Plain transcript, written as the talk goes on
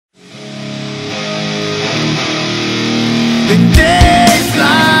In days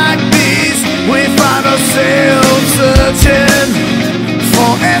like these, we find ourselves searching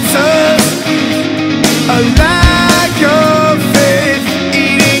for answers. A lack of faith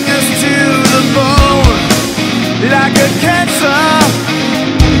eating us to the bone like a cancer.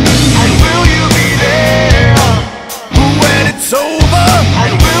 And will you be there when it's over?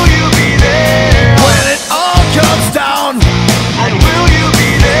 And will you be there when it all comes down? And will you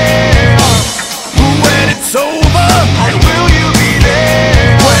be there when it's over? And will you be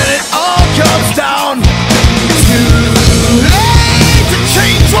there when it all comes down? Too late to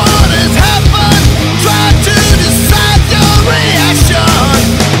change what has happened. Try to decide your reaction,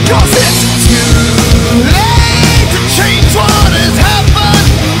 'cause it's too late to change what has happened.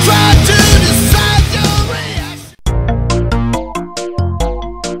 Try to decide your reaction.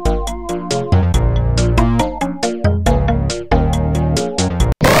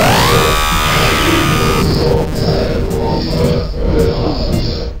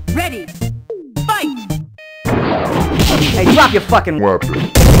 Ready, fight! Hey, drop your fucking weapon.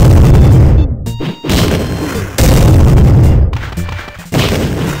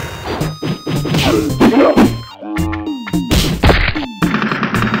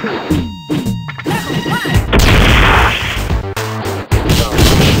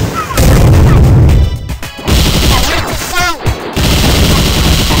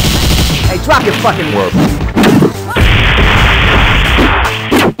 Hey, drop your fucking weapon.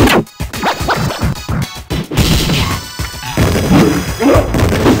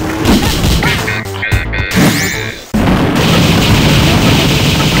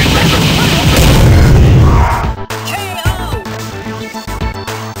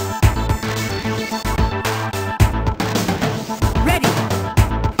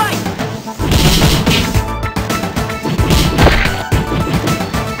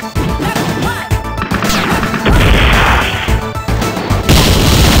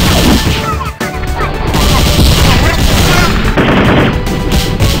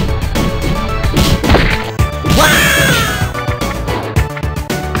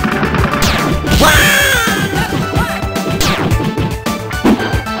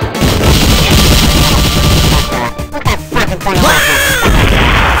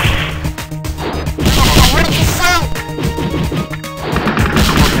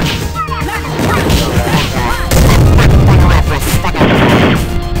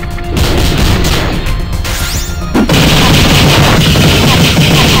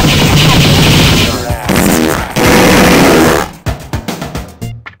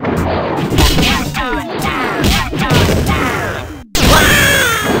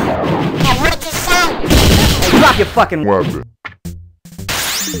 Drop your fucking weapon.